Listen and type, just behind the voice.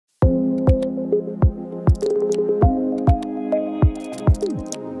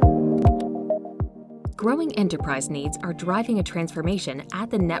Growing enterprise needs are driving a transformation at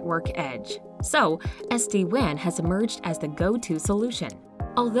the network edge. So, SD-WAN has emerged as the go-to solution.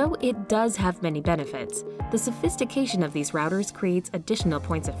 Although it does have many benefits, the sophistication of these routers creates additional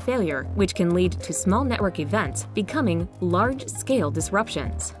points of failure, which can lead to small network events becoming large-scale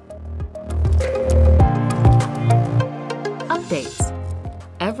disruptions. Updates.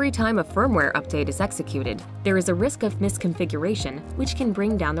 Every time a firmware update is executed, there is a risk of misconfiguration, which can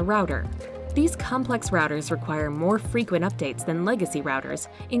bring down the router. These complex routers require more frequent updates than legacy routers,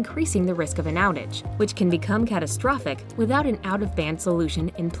 increasing the risk of an outage, which can become catastrophic without an out-of-band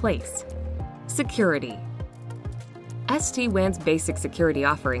solution in place. Security. SD-WAN's basic security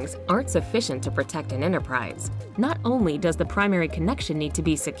offerings aren't sufficient to protect an enterprise. Not only does the primary connection need to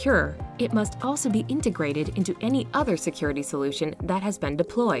be secure, it must also be integrated into any other security solution that has been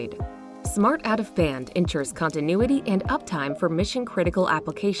deployed. Smart out-of-band ensures continuity and uptime for mission-critical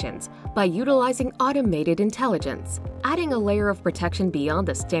applications by utilizing automated intelligence. Adding a layer of protection beyond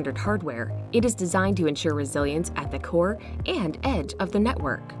the standard hardware, it is designed to ensure resilience at the core and edge of the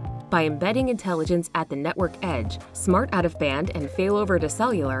network. By embedding intelligence at the network edge, smart out-of-band and failover to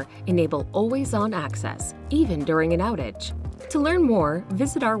cellular enable always-on access, even during an outage. To learn more,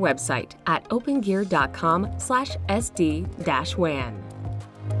 visit our website at opengear.com/SD-WAN.